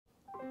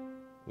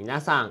皆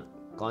さん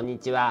こんに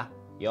ちは、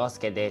陽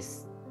介で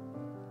す。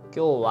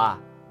今日は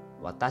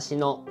私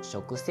の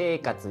食生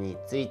活に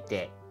つい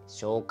て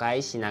紹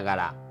介しなが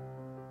ら、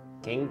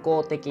健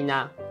康的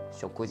な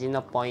食事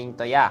のポイン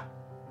トや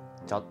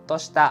ちょっと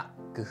した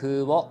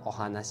工夫をお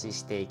話し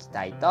していき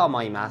たいと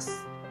思いま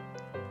す。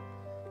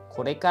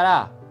これか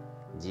ら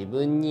自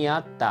分に合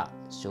った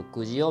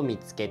食事を見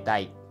つけた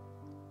い、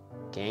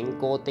健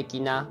康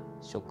的な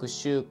食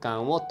習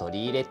慣を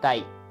取り入れた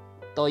い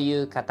とい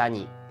う方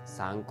に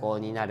参考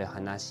になる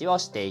話を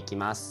していき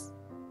ます。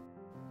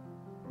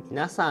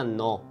皆さん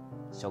の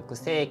食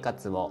生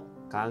活を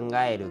考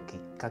えるきっ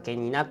かけ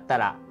になった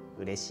ら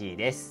嬉しい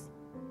です。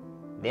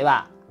で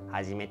は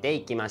始めて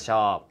いきまし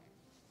ょ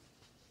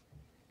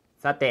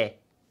う。さ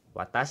て、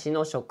私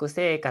の食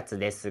生活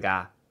です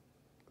が、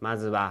ま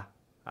ずは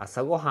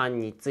朝ごはん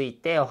につい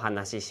てお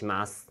話しし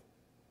ます。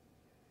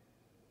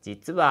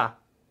実は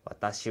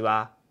私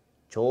は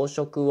朝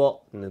食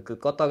を抜く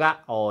こと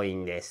が多い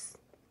んです。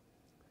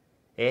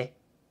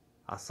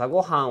朝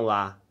ごはん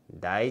は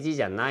大事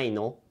じゃない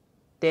の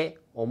って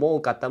思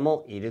う方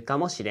もいるか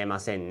もしれ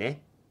ません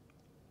ね。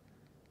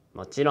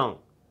もちろん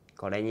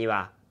これに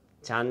は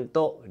ちゃん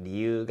と理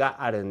由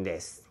があるん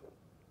です。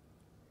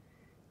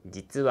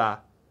実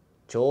は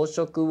朝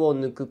食を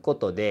抜くこ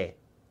とで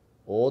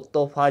オー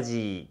トファジ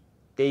ーっ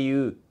て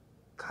いう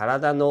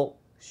体の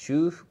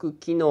修復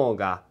機能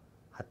が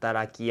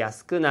働きや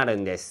すくなる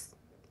んです。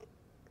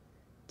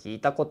聞い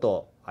たこ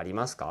とあり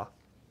ますか？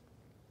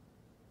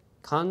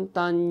簡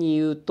単に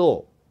言う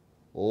と、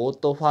オー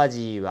トファジ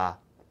ーは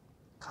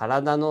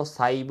体の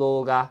細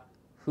胞が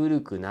古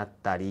くなっ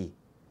たり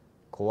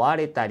壊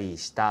れたり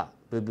した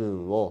部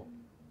分を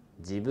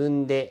自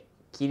分で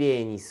きれ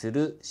いにす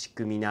る仕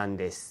組みなん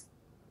です。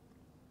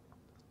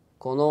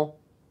この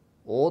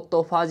オー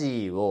トファジ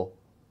ーを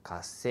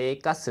活性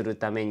化する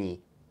ため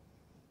に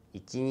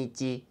1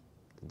日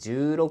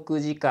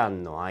16時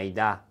間の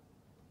間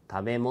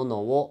食べ物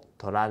を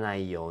取らな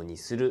いように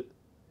する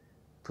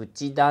プ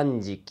チ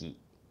断食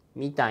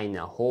みたい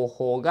な方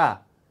法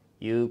が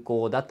有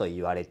効だと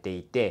言われて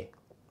いて、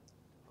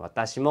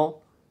私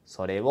も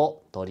それ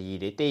を取り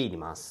入れてい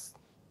ます。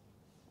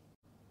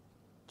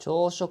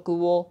朝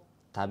食を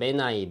食べ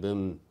ない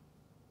分、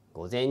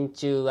午前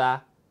中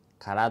は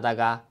体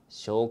が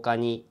消化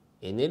に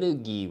エネル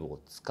ギーを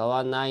使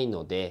わない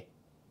ので、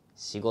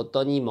仕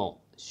事に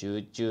も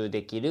集中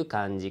できる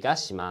感じが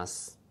しま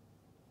す。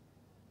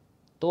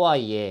とは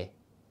いえ、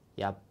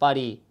やっぱ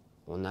り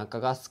お腹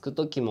が空く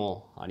時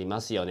もあり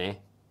ますよ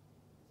ね。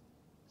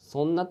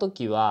そんな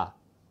時は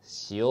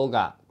塩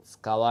が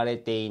使われ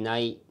ていな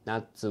いナ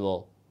ッツ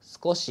を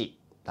少し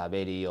食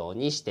べるよう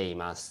にしてい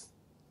ます。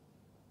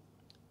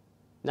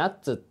ナッ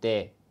ツっ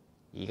て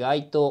意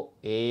外と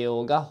栄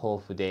養が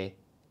豊富で、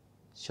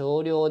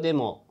少量で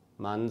も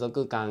満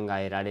足感が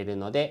得られる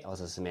のでお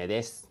すすめ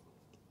です。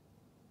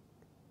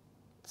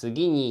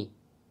次に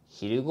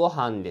昼ご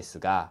はんです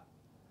が、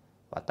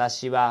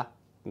私は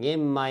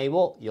玄米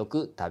をよ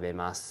く食べ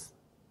ます。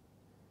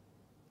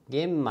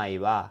玄米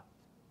は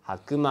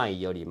白米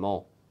より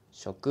も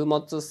食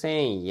物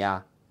繊維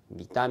や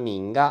ビタミ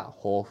ンが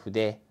豊富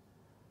で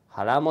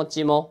腹持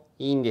ちも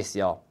いいんです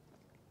よ。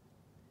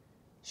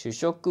主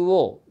食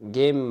を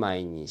玄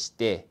米にし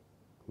て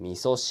味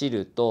噌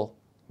汁と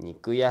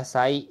肉野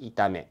菜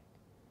炒め、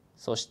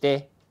そし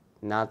て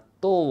納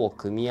豆を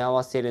組み合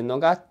わせるの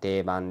が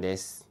定番で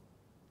す。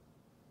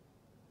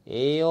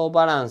栄養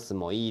バランス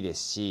もいいで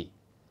すし、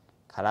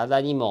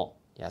体にも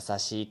優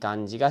しい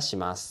感じがし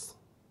ます。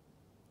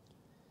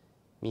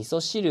味噌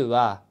汁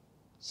は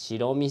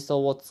白味噌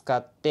を使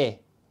っ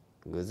て、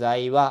具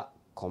材は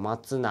小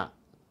松菜、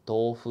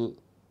豆腐、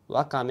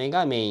わかめ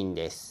がメイン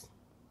です。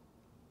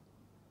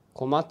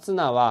小松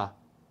菜は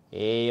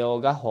栄養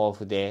が豊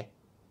富で、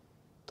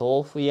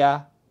豆腐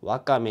や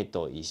わかめ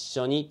と一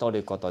緒に摂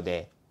ること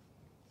で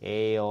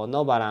栄養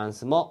のバラン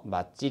スも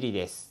バッチリ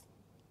です。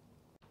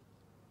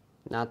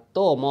納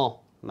豆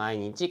も毎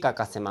日欠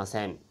かせま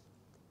せん。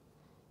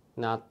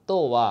納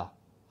豆は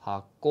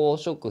発酵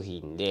食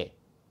品で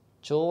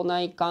腸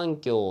内環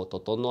境を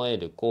整え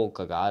る効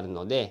果がある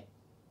ので、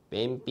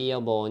便秘予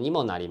防に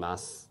もなりま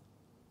す。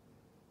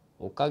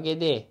おかげ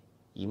で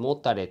胃も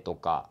たれと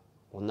か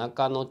お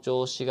腹の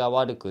調子が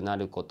悪くな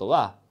ること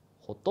は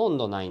ほとん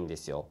どないんで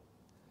すよ。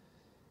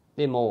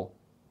でも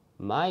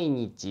毎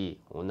日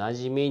同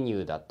じメニ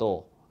ューだ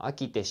と飽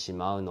きてし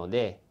まうの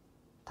で、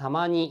た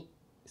まに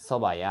そ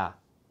ばや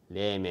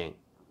冷麺、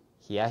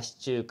冷やし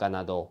中華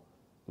など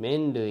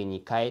麺類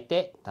に変え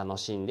て楽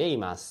しんでい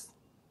ます。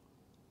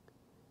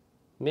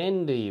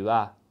麺類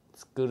は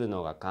作る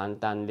のが簡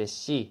単です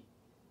し、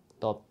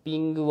トッピ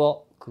ング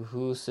を工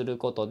夫する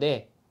こと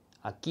で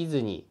飽きず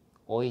に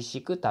美味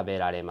しく食べ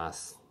られま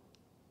す。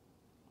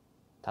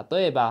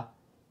例えば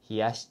冷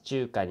やし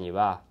中華に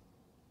は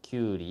き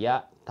ゅうり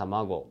や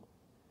卵、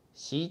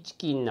シーチ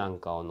キンなん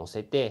かを乗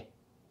せて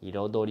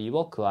彩り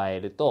を加え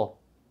ると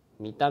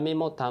見た目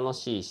も楽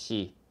しい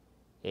し、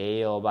栄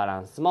養バラ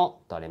ンス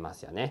も取れま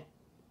すよね。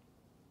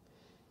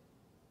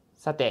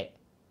さて、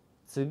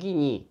次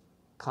に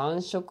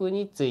間食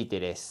について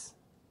です。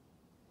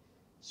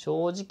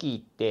正直言っ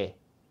て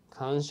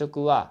間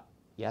食は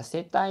痩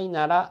せたい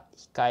なら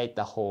控え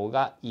た方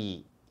がい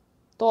い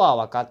とは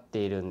分かって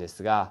いるんで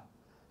すが、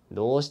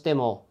どうして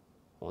も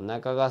お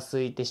腹が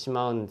空いてし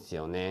まうんです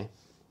よね。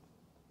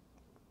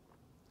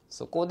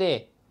そこ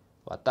で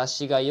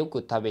私がよ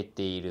く食べ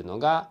ているの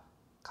が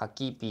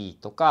柿ピ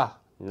ーとか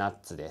ナッ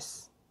ツで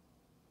す。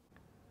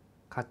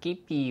柿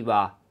ピー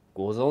は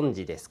ご存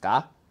知です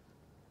か？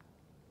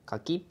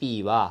柿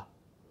ピーは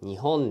日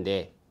本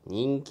で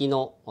人気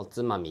のお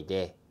つまみ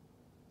で、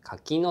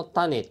柿の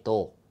種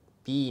と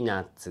ピー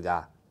ナッツ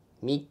が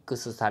ミック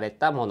スされ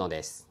たもの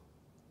です。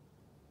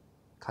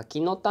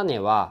柿の種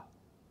は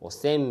お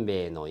せん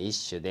べいの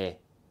一種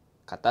で、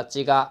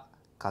形が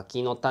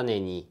柿の種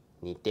に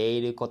似て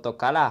いること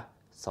から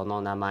そ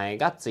の名前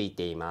がつい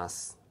ていま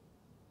す。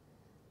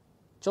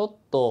ちょっ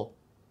と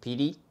ピ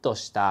リッと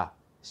した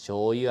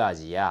醤油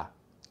味や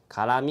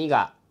辛み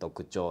が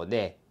特徴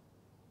で、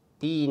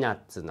ピーナッ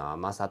ツの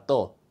甘さ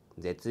と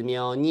絶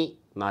妙に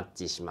マッ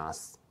チしま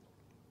す。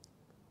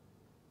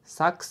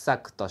サクサ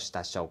クとし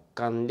た食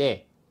感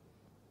で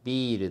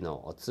ビール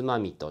のおつま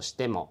みとし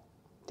ても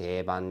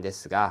定番で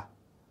すが、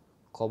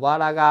小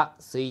腹が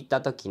空いた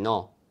時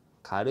の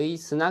軽い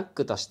スナッ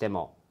クとして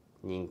も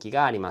人気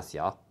があります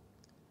よ。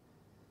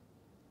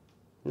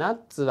ナッ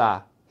ツ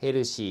はヘ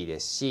ルシーで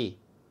すし、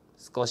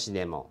少し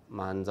でも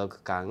満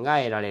足感が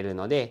得られる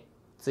ので、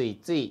つい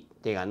つい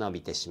手が伸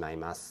びてしまい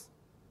ます。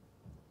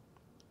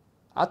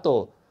あ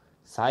と、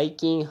最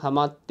近ハ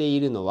マってい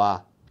るの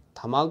は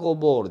卵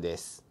ボールで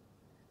す。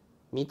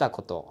見た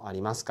ことあ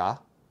ります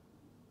か？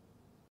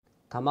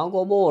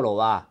卵ボーロ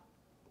は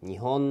日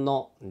本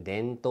の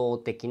伝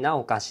統的な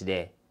お菓子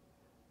で、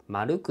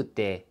丸く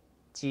て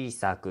小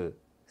さく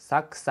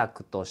サクサ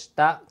クとし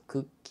た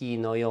クッキー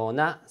のよう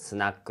なス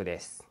ナックで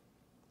す。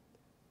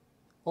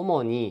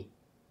主に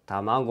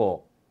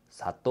卵、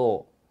砂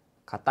糖、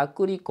片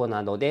栗粉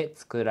などで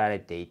作られ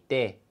てい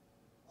て、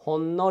ほ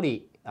んの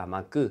り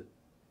甘く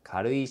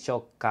軽い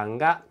食感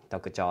が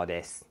特徴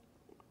です。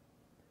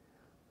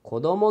子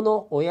供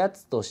のおや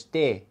つとし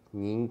て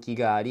人気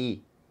があ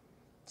り、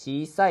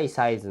小さい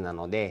サイズな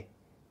ので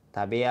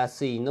食べや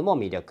すいのも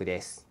魅力で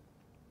す。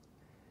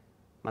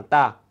ま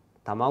た、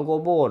卵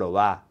ボーロ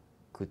は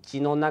口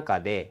の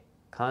中で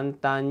簡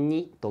単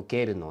に溶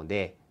けるの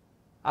で、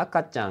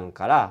赤ちゃん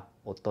から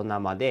大人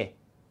まで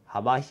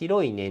幅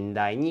広い年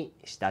代に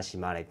親し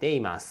まれて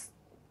います。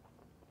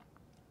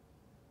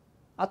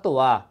あと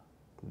は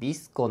ビ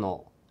スコ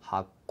の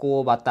発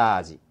酵バター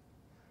味。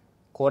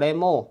これ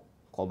も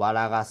小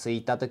腹が空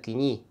いた時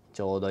に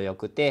ちょうどよ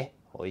くて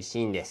美味し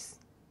いんで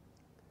す。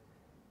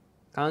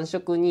間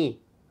食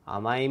に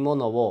甘いも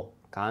のを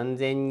完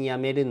全にや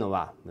めるの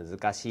は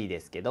難しいで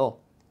すけど、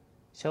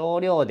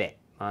少量で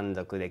満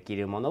足でき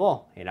るもの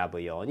を選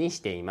ぶようにし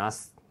ていま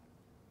す。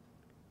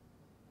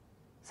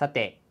さ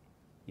て、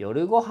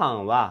夜ご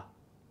飯は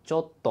ちょ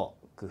っと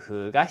工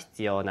夫が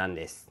必要なん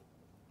です。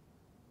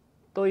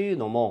という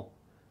のも、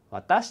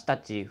私た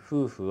ち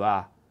夫婦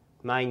は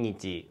毎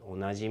日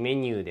同じメ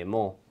ニューで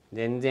も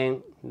全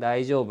然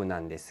大丈夫な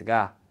んです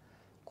が、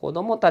子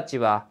供たち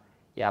は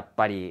やっ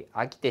ぱり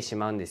飽きてし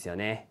まうんですよ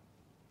ね。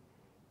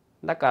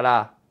だか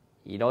ら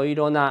いろい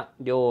ろな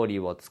料理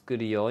を作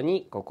るよう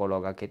に心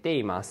がけて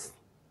います。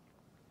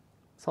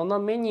その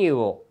メニュー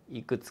を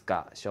いくつ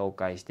か紹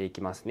介してい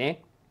きます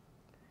ね。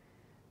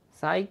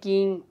最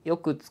近よ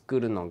く作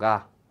るの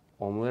が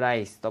オムラ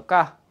イスと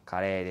か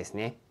カレーです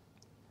ね。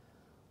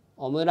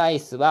オムライ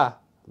スは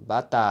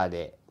バター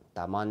で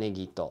玉ね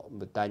ぎと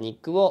豚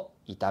肉を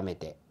炒め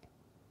て、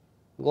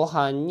ご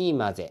飯に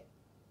混ぜ、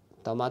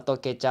トマト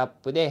ケチャッ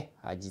プで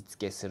味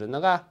付けするの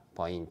が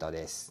ポイント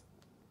です。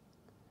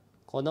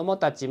子供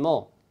たち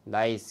も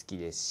大好き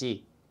です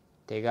し、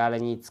手軽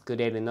に作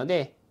れるの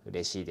で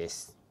嬉しいで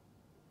す。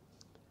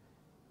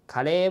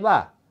カレー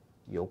は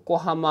横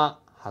浜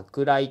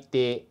舶来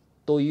亭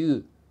とい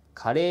う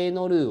カレー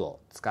のルーを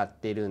使っ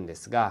ているんで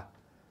すが、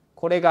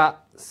これが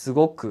す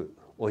ごく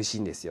美味しい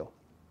んですよ。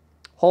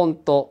ほん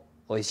と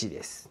美味しい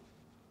です。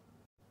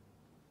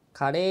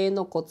カレー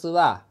のコツ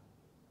は、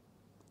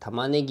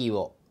玉ねぎ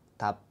を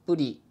たっぷ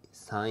り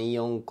3、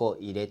4個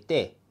入れ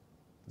て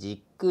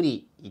じっく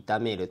り炒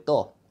める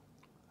と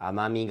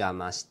甘みが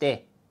増し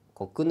て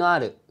コクのあ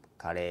る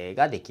カレー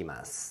ができ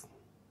ます。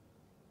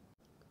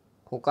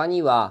他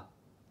には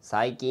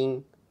最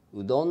近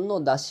うどん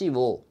の出汁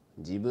を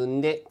自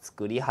分で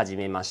作り始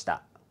めまし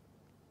た。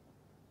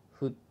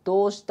沸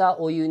騰した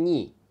お湯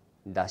に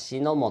出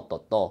汁の素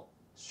と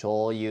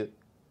醤油、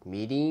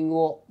みりん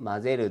を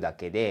混ぜるだ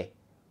けで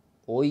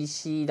美味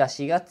しい出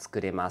汁が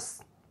作れま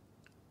す。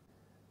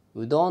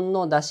うどん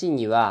の出汁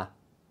には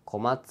小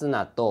松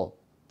菜と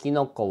き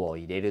のこを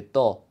入れる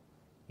と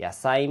野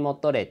菜も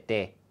取れ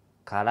て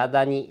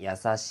体に優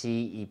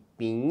しい一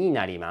品に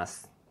なりま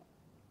す。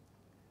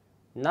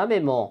鍋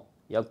も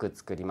よく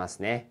作ります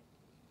ね。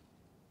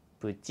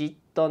プチ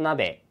ッと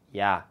鍋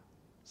や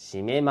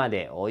締めま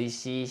でおい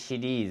しいシ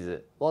リー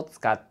ズを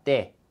使っ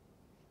て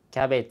キ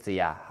ャベツ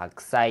や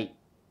白菜、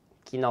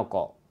きの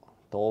こ、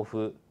豆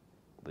腐、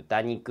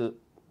豚肉、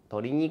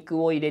鶏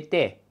肉を入れ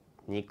て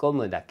煮込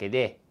むだけ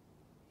で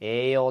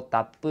栄養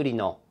たっぷり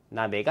の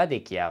鍋が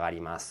出来上が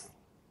ります。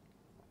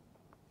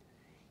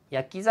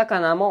焼き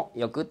魚も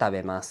よく食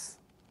べます。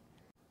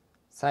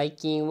最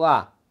近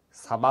は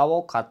サバ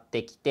を買っ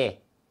てき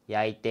て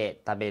焼い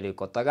て食べる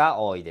ことが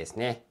多いです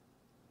ね。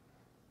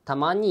た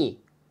ま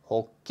に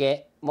ホッ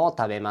ケも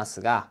食べま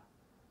すが、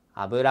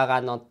脂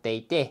が乗って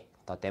いて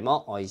とて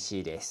も美味し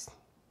いです。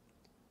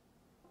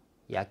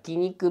焼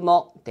肉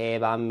も定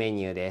番メ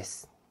ニューで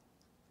す。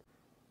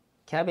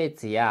キャベ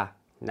ツや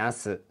ナ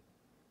ス、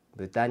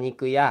豚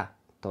肉や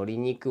鶏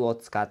肉を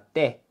使っ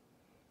て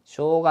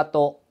生姜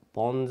と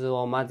ポン酢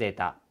を混ぜ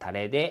たタ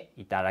レで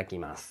いただき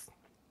ます。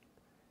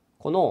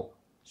この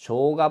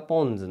生姜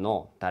ポン酢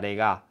のタレ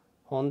が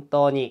本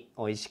当に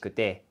美味しく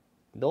て、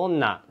どん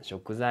な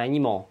食材に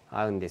も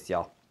合うんです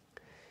よ。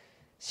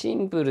シ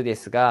ンプルで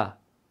すが、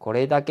こ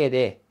れだけ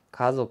で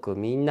家族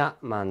みんな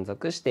満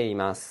足してい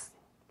ます。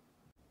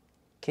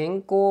健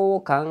康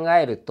を考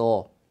える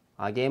と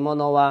揚げ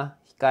物は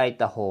控え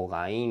た方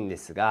がいいんで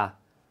すが、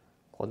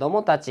子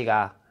供たち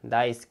が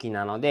大好き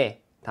なの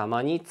でた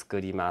まに作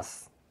りま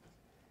す。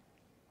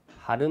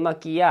春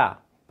巻きや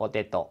ポ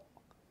テト、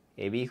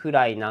エビフ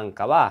ライなん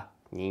かは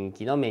人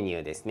気のメニュ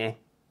ーですね。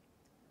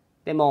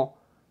でも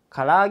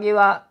唐揚げ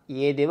は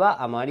家で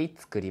はあまり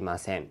作りま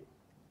せん。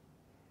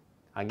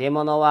揚げ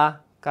物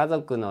は家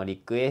族のリ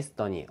クエス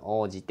トに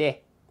応じ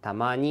てた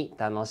まに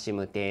楽し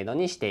む程度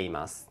にしてい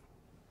ます。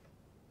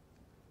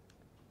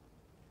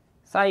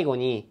最後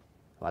に、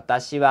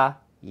私は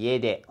家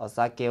でお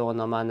酒を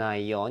飲まな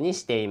いように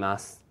していま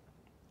す。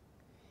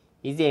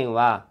以前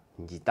は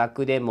自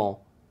宅で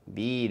も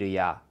ビール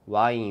や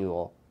ワイン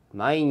を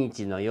毎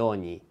日のよう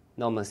に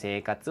飲む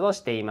生活を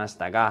していまし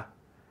たが、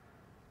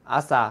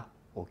朝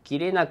起き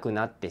れなく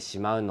なってし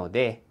まうの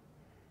で、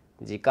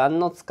時間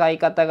の使い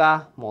方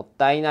がもっ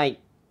たいない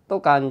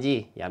と感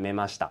じやめ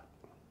ました。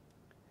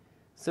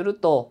する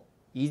と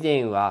以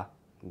前は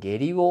下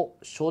痢を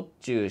しょっ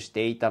ちゅうし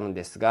ていたの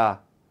です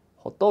が、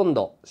ほとん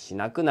どし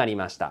なくなり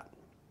ました。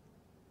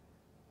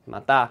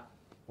また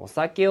お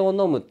酒を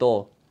飲む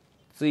と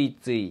つい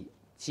つい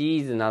チ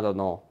ーズなど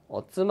の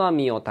おつま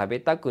みを食べ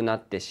たくな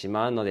ってし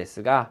まうので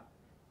すが、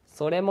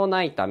それも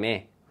ないた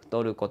め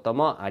太ること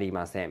もあり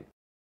ません。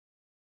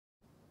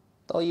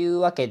という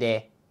わけ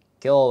で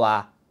今日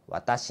は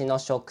私の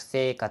食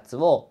生活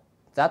を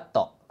ざっ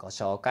とご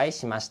紹介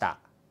しました。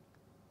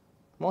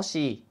も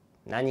し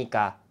何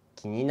か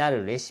気にな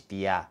るレシ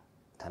ピや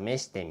試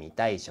してみ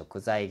たい食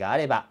材があ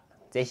れば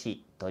ぜ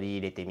ひ取り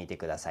入れてみて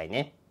ください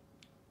ね。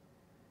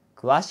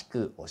詳し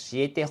く教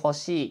えてほ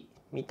しい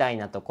みたい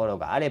なところ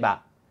があれ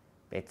ば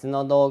別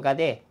の動画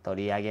で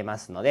取り上げま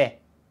すの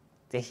で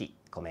ぜひ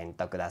コメン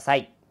トくださ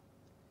い。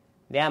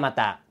ではま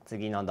た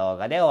次の動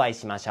画でお会い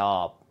しまし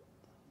ょう。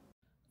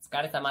お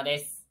疲れ様で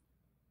す。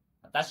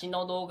私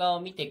の動画を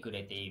見てく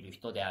れている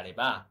人であれ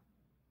ば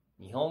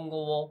日本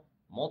語を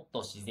もっ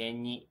と自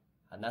然に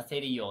話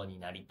せるように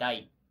なりた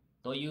い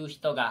という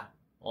人が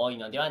多い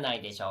のではな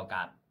いでしょう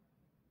か。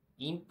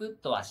インプ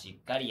ットはし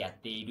っかりやっ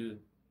てい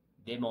る。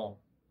でも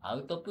ア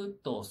ウトプ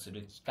ットをす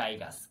る機会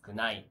が少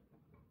ない。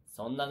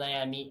そんな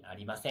悩みあ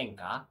りません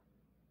か？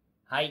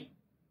はい、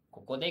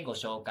ここでご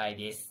紹介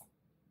です。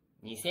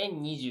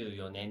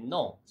2024年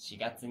の4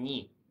月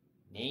に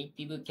ネイ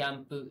ティブキャ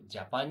ンプジ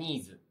ャパニ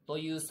ーズと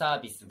いうサ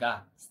ービス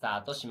がスタ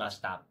ートしまし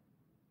た。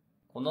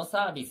この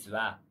サービス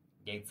は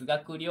月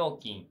額料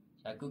金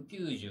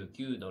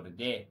$199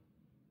で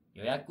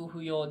予約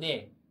不要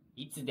で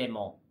いつで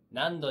も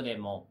何度で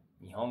も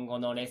日本語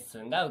のレッ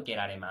スンが受け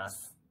られま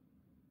す。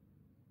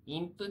イ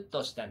ンプッ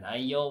トした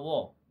内容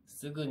を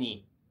すぐ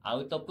にア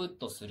ウトプッ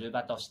トする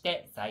場とし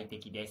て最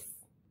適で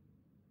す。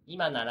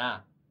今な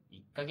ら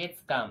1ヶ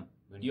月間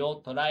無料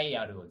トライ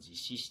アルを実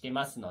施して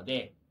ますの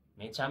で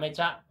めちゃめ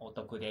ちゃお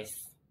得で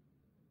す。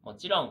も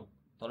ちろん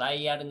トラ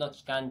イアルの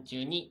期間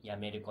中にや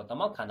めること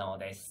も可能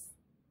です。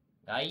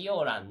概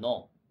要欄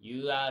の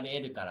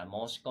URL から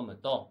申し込む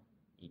と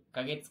1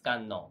ヶ月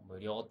間の無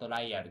料ト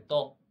ライアル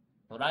と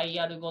トライ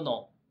アル後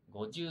の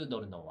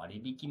$50の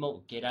割引も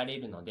受けられ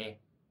るので、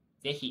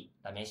ぜひ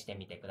試して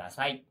みてくだ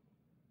さい。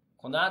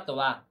この後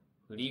は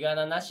振り仮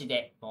名なし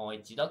でもう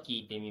一度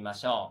聞いてみま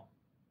しょ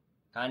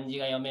う。漢字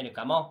が読める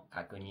かも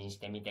確認し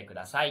てみてく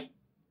ださい。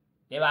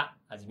では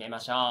始めま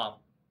しょ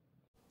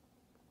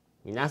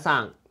う。皆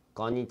さん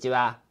こんにち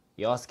は、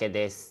陽介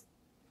です。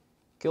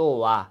今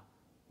日は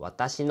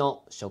私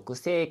の食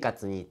生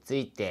活につ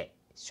いて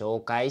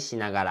紹介し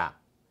ながら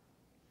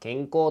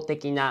健康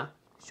的な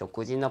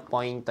食事の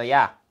ポイント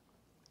や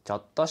ちょ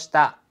っとし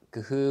た工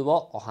夫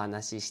をお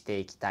話しして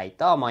いきたい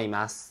と思い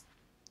ます。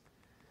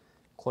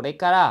これ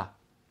から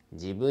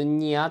自分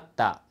に合っ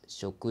た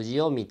食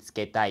事を見つ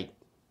けたい、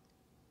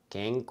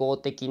健康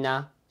的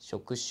な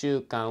食習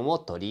慣を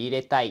取り入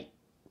れたい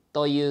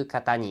という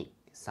方に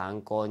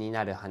参考に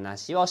なる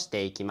話をし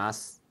ていきま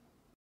す。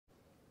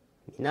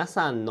皆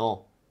さん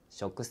の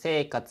食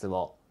生活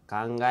を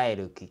考え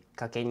るきっ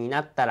かけに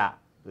なったら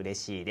嬉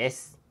しいで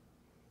す。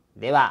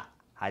では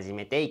始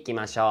めていき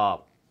まし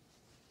ょう。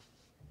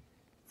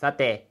さ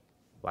て、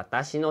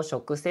私の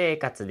食生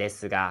活で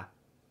すが、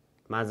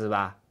まず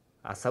は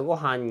朝ご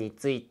はんに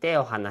ついて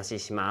お話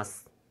ししま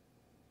す。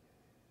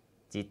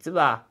実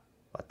は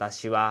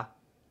私は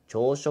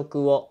朝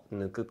食を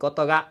抜くこ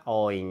とが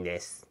多いんで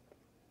す。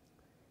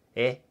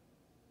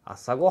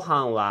朝ごは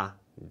んは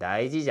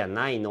大事じゃ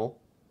ないの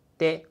っ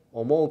て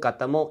思う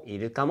方もい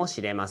るかも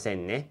しれませ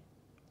んね。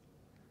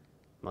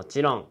も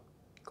ちろん、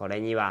こ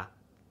れには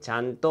ち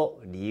ゃんと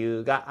理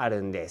由があ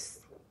るんです。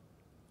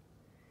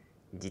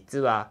実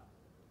は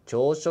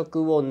朝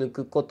食を抜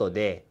くこと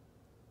で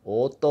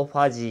オートフ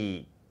ァジ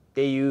ーっ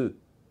ていう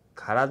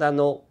体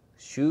の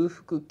修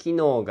復機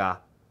能が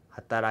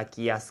働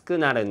きやすく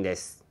なるんで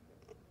す。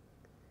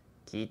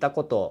聞いた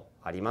こと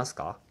あります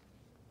か？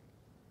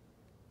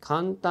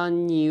簡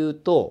単に言う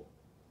と、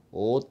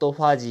オート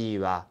ファジー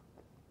は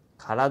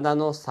体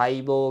の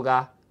細胞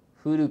が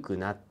古く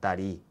なった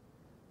り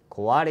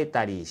壊れ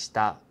たりし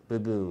た部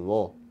分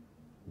を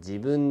自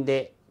分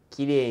で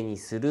きれいに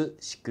する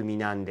仕組み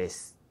なんで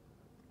す。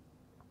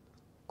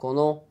こ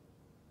の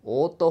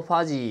オートフ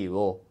ァジー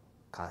を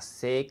活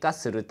性化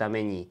するた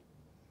めに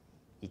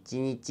1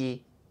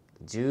日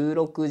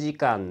16時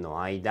間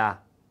の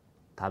間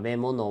食べ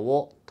物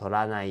を取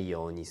らない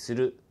ようにす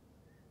る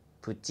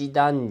プチ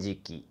断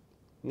食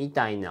み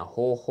たいな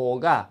方法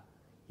が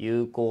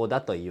有効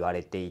だと言わ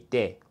れてい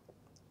て、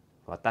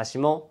私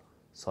も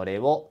それ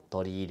を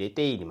取り入れ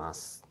ていま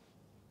す。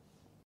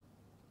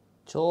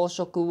朝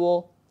食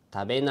を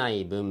食べな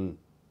い分、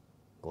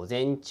午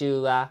前中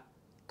は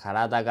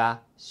体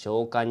が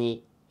消化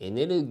にエ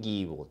ネル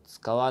ギーを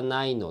使わ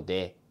ないの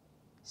で、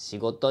仕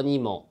事に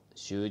も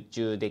集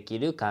中でき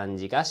る感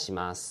じがし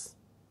ます。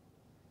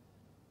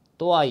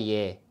とはい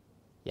え、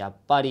やっ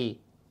ぱ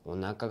りお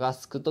腹が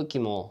空く時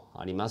も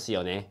あります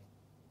よね。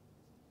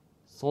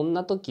そん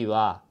な時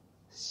は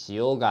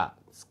塩が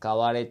使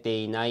われて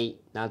いない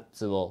ナッ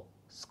ツを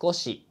少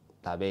し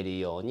食べる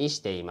ようにし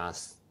ていま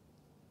す。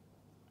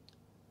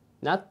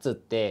ナッツっ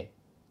て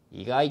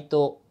意外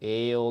と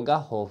栄養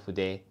が豊富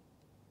で、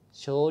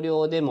少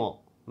量で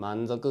も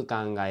満足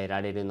感が得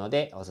られるの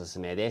でおすす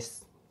めで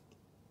す。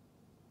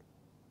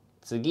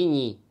次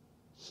に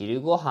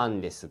昼ごはん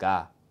です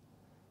が、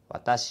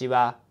私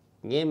は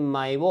玄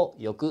米を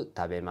よく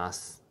食べま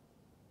す。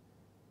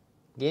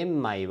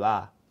玄米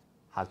は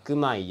白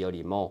米よ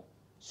りも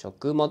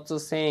食物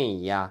繊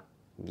維や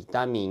ビ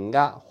タミン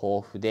が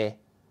豊富で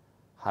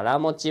腹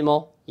持ち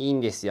もいい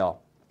んですよ。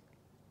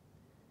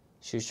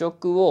主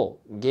食を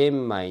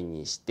玄米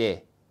にし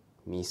て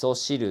味噌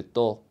汁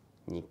と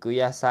肉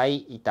野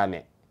菜炒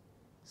め、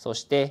そ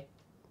して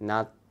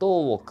納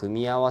豆を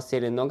組み合わせ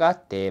るのが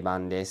定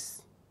番で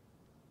す。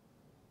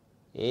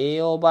栄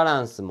養バ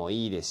ランスも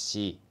いいです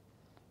し、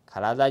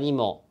体に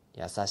も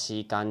優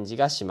しい感じ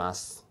がしま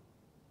す。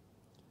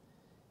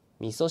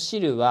味噌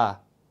汁は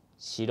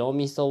白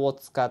味噌を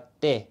使っ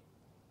て、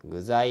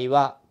具材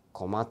は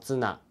小松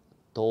菜、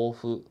豆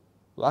腐、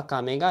わ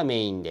かめがメ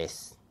インで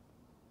す。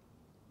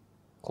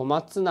小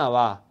松菜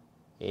は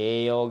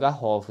栄養が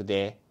豊富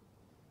で、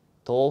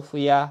豆腐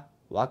や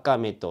わか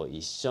めと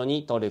一緒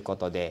に摂るこ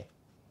とで、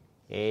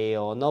栄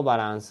養のバ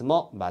ランス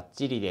もバッ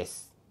チリで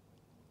す。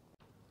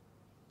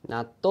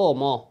納豆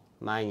も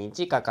毎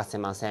日欠かせ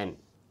ません。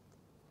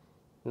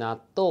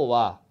納豆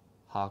は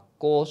発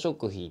酵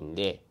食品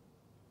で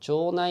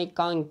腸内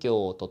環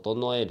境を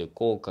整える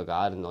効果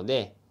があるの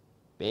で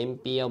便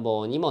秘予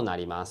防にもな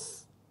りま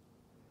す。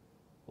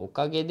お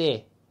かげ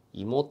で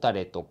胃もた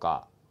れと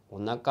かお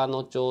腹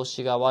の調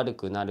子が悪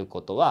くなる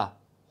ことは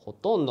ほ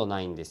とんど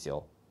ないんです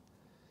よ。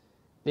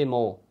で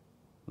も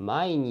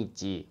毎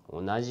日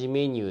同じ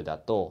メニューだ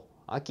と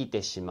飽き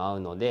てしまう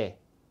ので、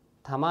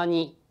たま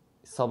に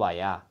そば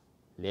や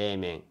冷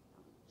麺、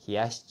冷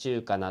やし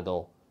中華な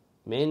ど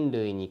麺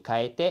類に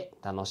変えて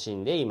楽し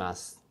んでいま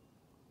す。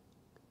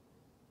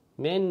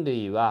麺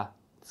類は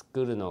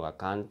作るのが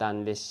簡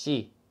単です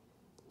し、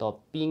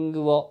トッピン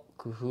グを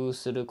工夫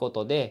するこ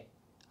とで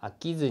飽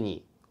きず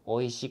に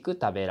美味しく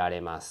食べら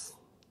れます。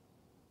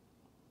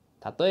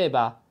例え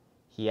ば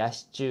冷や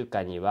し中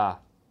華には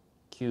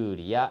きゅう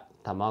りや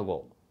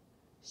卵、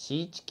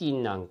シーチキ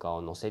ンなんか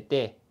を乗せ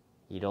て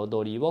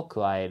彩りを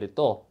加える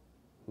と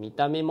見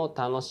た目も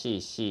楽し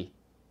いし、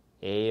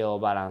栄養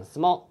バランス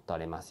も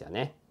取れますよ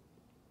ね。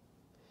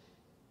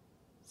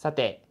さ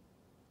て、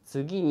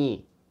次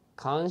に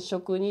間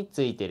食に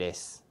ついてで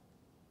す。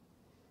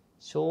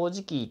正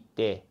直言っ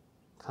て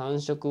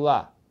間食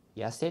は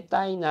痩せ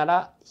たいな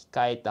ら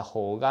控えた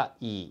方が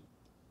いい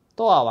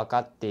とは分か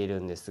っている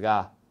んです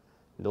が、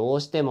ど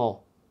うして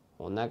も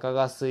お腹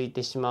が空い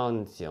てしまう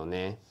んですよ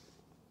ね。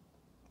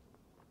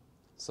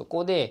そ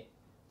こで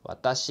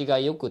私が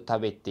よく食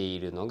べてい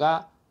るの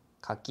が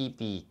柿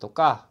ピーと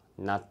か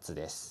ナッツ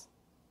です。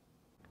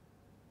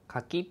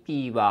柿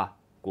ピーは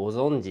ご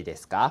存知で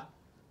すか？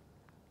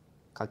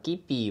柿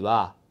ピー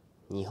は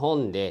日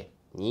本で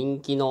人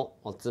気の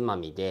おつま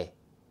みで、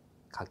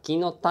柿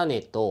の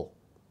種と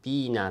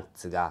ピーナッ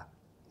ツが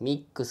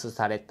ミックス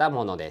された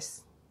もので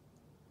す。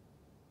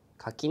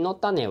柿の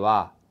種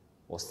は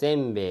おせ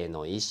んべい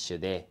の一種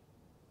で、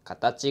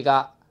形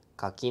が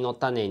柿の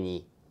種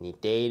に似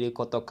ている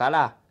ことか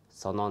ら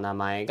その名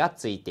前が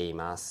ついてい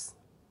ます。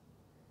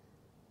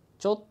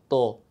ちょっ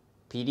と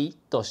ピリ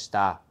ッとし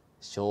た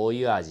醤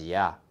油味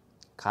や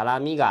辛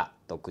みが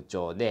特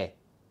徴で、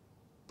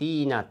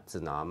ピーナッ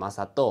ツの甘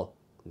さと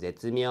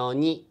絶妙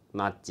に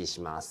マッチし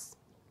ます。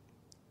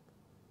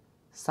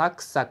サ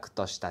クサク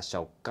とした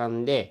食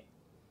感で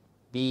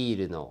ビー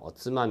ルのお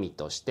つまみ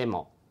として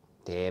も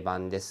定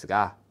番です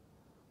が、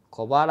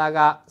小腹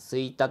が空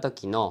いた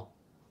時の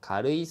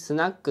軽いス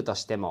ナックと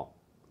しても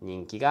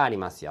人気があり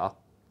ますよ。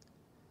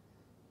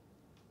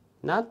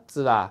ナッツ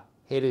は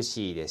ヘル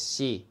シーです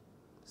し、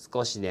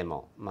少しで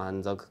も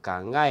満足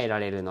感が得ら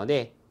れるの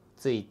で、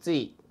ついつ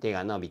い手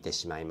が伸びて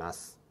しまいま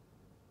す。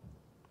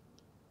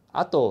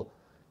あと、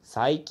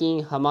最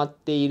近ハマっ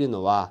ている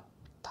のは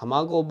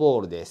卵ボ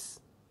ールで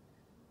す。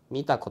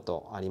見たこ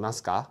とありま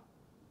すか？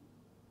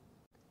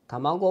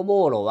卵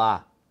ボーロ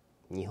は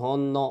日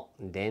本の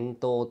伝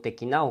統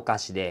的なお菓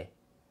子で、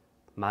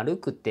丸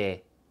く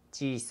て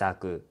小さ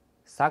く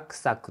サク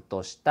サク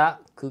とした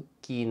クッ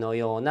キーの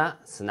ような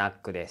スナッ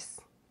クで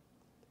す。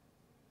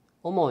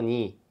主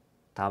に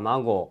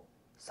卵、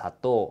砂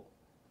糖、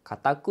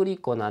片栗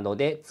粉など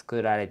で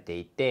作られて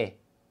いて、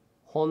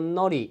ほん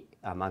のり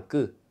甘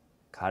く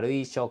軽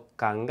い食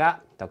感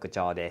が特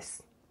徴で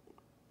す。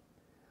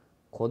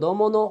子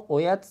供のお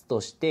やつ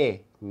とし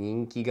て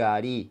人気があ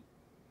り、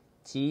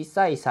小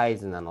さいサイ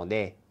ズなの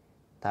で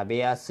食べ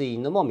やすい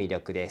のも魅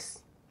力で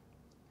す。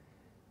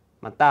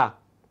また、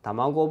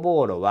卵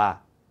ボーロ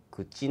は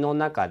口の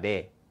中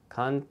で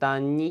簡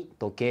単に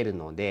溶ける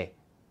ので、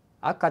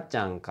赤ち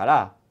ゃんか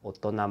ら大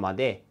人ま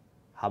で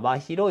幅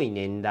広い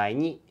年代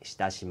に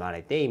親しま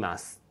れていま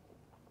す。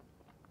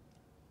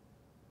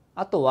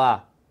あと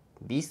は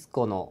ビス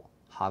コの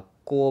発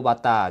酵バ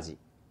ター味。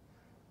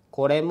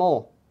これ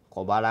も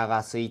小腹が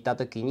空いた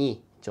時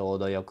にちょう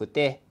どよく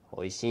て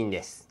美味しいん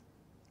です。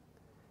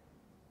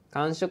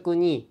間食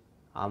に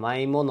甘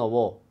いもの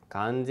を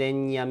完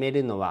全にやめ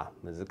るのは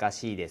難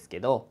しいですけ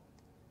ど、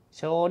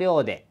少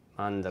量で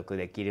満足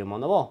できるも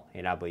のを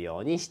選ぶ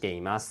ようにして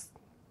います。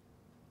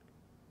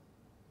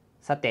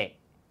さて、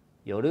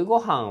夜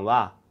ご飯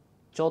は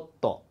ちょっ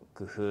と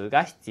工夫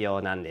が必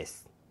要なんで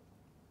す。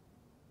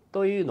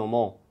というの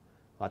も、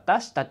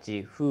私た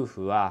ち夫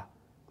婦は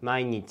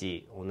毎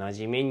日同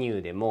じメニュ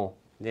ーでも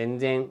全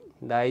然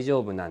大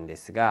丈夫なんで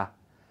すが、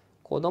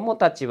子供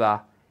たち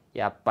は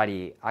やっぱ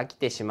り飽き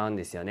てしまうん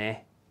ですよ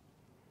ね。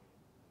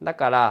だ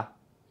から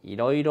い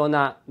ろいろ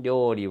な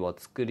料理を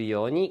作る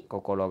ように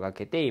心が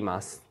けてい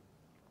ます。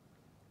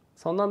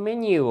そのメ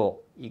ニュー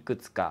をいく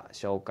つか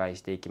紹介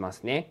していきま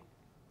すね。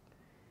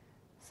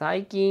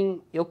最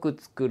近よく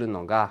作る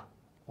のが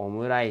オ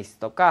ムライス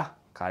とか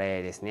カレ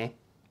ーですね。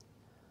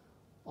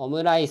オ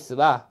ムライス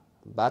は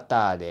バ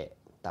ターで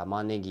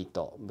玉ねぎ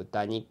と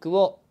豚肉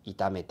を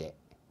炒めて、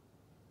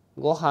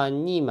ご飯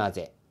に混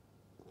ぜ、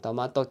ト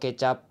マトケ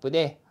チャップ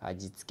で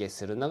味付け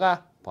するの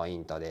がポイ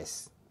ントで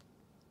す。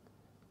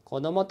子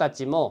供た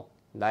ちも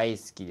大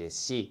好きで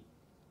すし、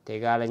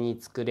手軽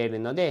に作れる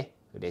ので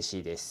嬉し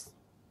いです。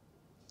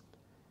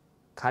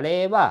カ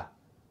レーは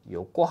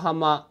横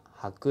浜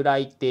舶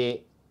来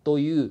亭と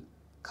いう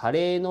カ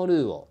レーの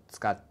ルーを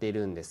使ってい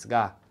るんです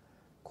が、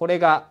これ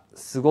が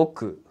すご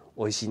く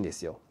美味しいんで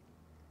すよ。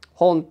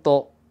ほん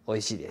と美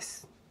味しいで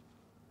す。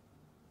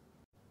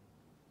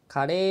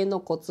カレーの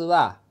コツ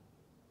は、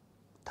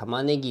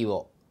玉ねぎ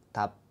を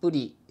たっぷ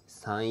り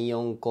3、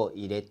4個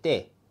入れ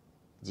て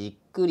じ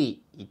っく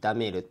り炒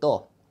める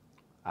と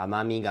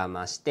甘みが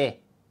増し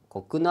て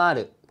コクのあ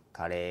る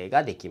カレー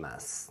ができま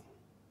す。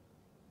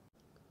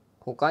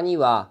他に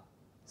は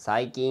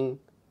最近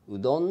う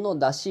どんの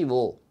出汁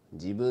を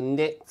自分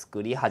で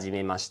作り始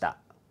めました。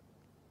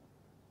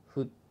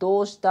沸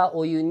騰した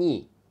お湯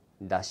に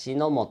出汁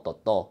の素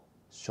と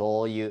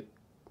醤油、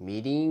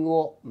みりん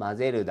を混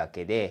ぜるだ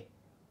けで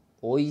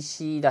美味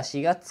しい出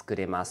汁が作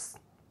れます。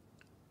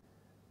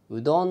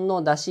うどん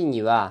の出汁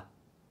には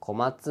小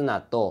松菜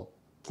と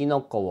き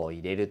のこを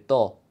入れる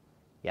と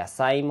野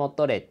菜も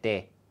取れ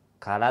て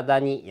体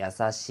に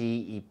優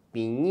しい一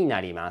品に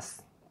なりま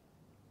す。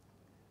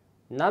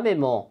鍋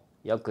も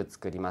よく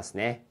作ります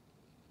ね。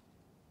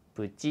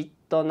プチ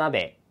ッと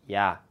鍋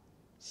や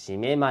締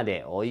めま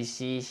でおい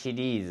しいシ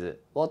リー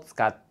ズを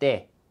使っ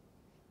て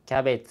キ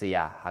ャベツ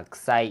や白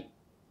菜、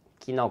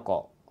きの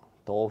こ、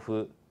豆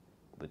腐、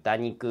豚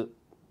肉、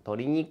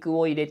鶏肉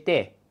を入れ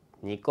て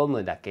煮込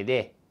むだけ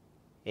で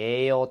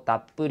栄養た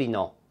っぷり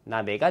の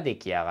鍋が出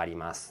来上がり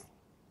ます。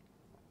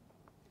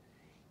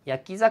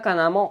焼き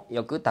魚も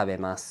よく食べ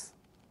ます。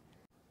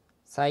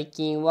最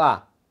近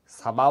は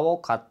サバを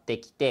買って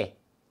きて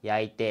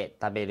焼いて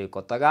食べる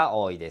ことが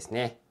多いです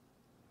ね。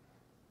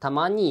た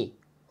まに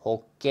ホ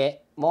ッ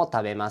ケも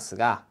食べます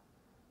が、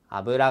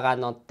脂が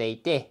乗ってい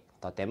て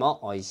とても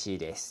美味しい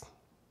です。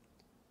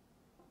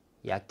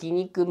焼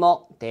肉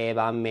も定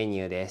番メニ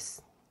ューで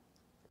す。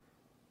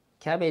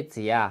キャベ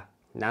ツや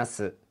ナ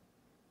ス、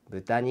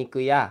豚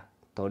肉や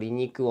鶏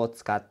肉を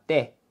使っ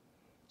て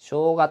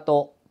生姜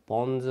と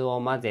ポン酢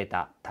を混ぜ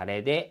たタ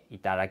レでい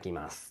ただき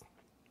ます。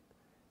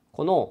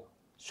この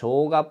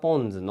生姜ポ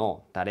ン酢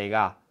のタレ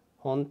が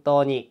本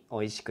当に美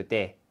味しく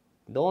て、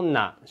どん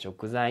な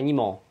食材に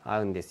も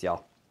合うんです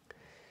よ。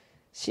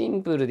シ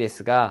ンプルで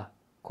すが、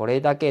これ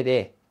だけ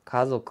で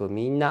家族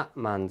みんな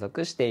満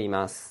足してい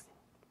ます。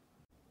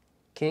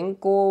健康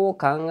を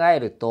考え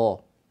る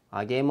と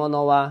揚げ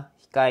物は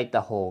控え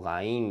た方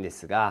がいいんで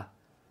すが、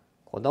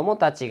子供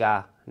たち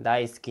が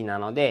大好きな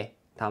ので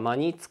たま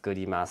に作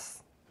りま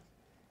す。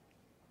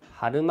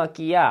春巻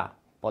きや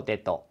ポテ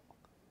ト、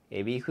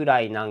エビフ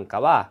ライなんか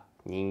は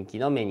人気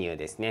のメニュー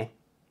ですね。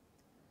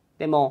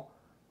でも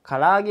唐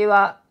揚げ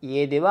は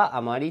家では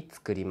あまり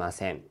作りま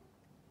せん。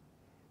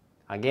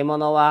揚げ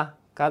物は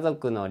家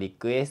族のリ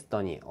クエス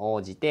トに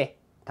応じて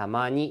た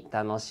まに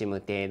楽しむ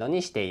程度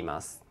にしてい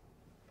ます。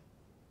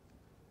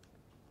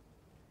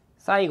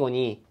最後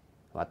に、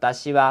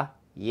私は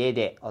家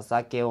でお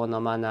酒を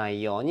飲まな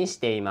いようにし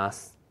ていま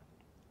す。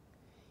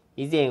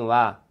以前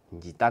は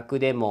自宅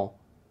でも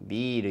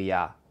ビール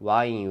や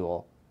ワイン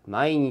を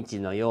毎日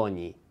のよう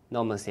に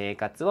飲む生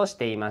活をし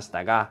ていまし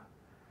たが、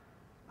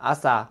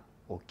朝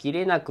起き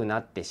れなくな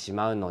ってし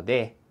まうの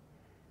で、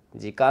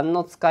時間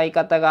の使い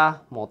方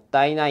がもっ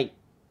たいない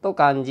と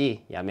感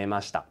じやめ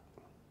ました。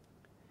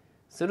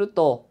する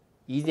と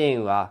以前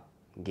は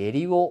下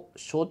痢を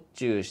しょっ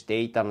ちゅうして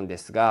いたので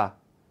すが、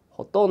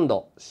ほとん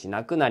どし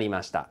なくなり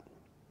ました。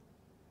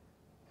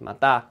ま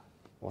た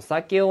お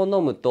酒を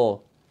飲む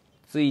と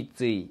つい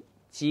つい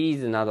チー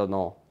ズなど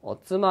のお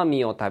つま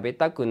みを食べ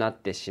たくなっ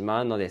てし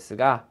まうのです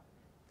が、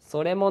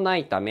それもな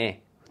いた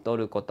め太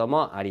ること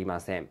もありま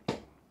せん。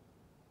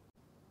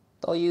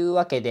という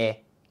わけ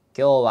で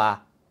今日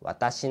は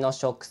私の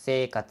食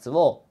生活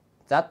を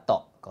ざっ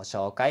とご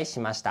紹介し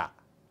ました。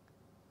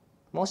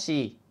も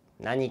し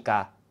何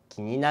か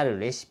気になる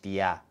レシピ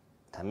や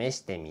試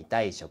してみ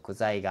たい食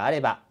材があ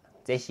れば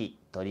ぜひ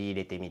取り入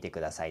れてみて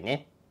ください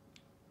ね。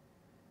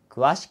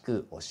詳し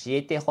く教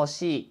えてほ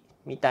しい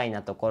みたい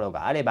なところ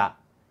があれば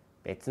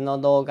別の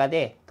動画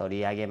で取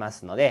り上げま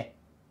すので、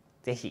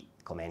ぜひ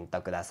コメン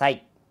トくださ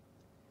い。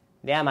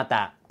ではま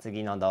た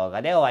次の動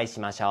画でお会いし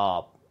まし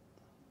ょ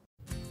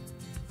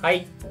う。は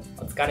い、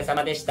お疲れ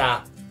様でし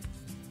た。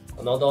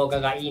この動画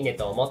がいいね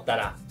と思った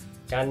ら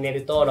チャンネ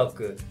ル登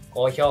録、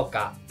高評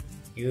価、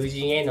友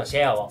人へのシ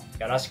ェアを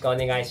よろしくお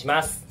願いし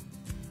ます。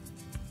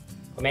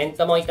コメン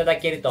トもいただ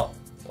けると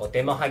と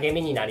ても励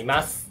みになり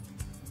ます。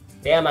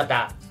ではま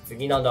た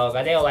次の動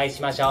画でお会い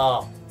しまし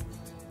ょ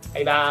う。バ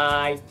イ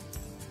バーイ。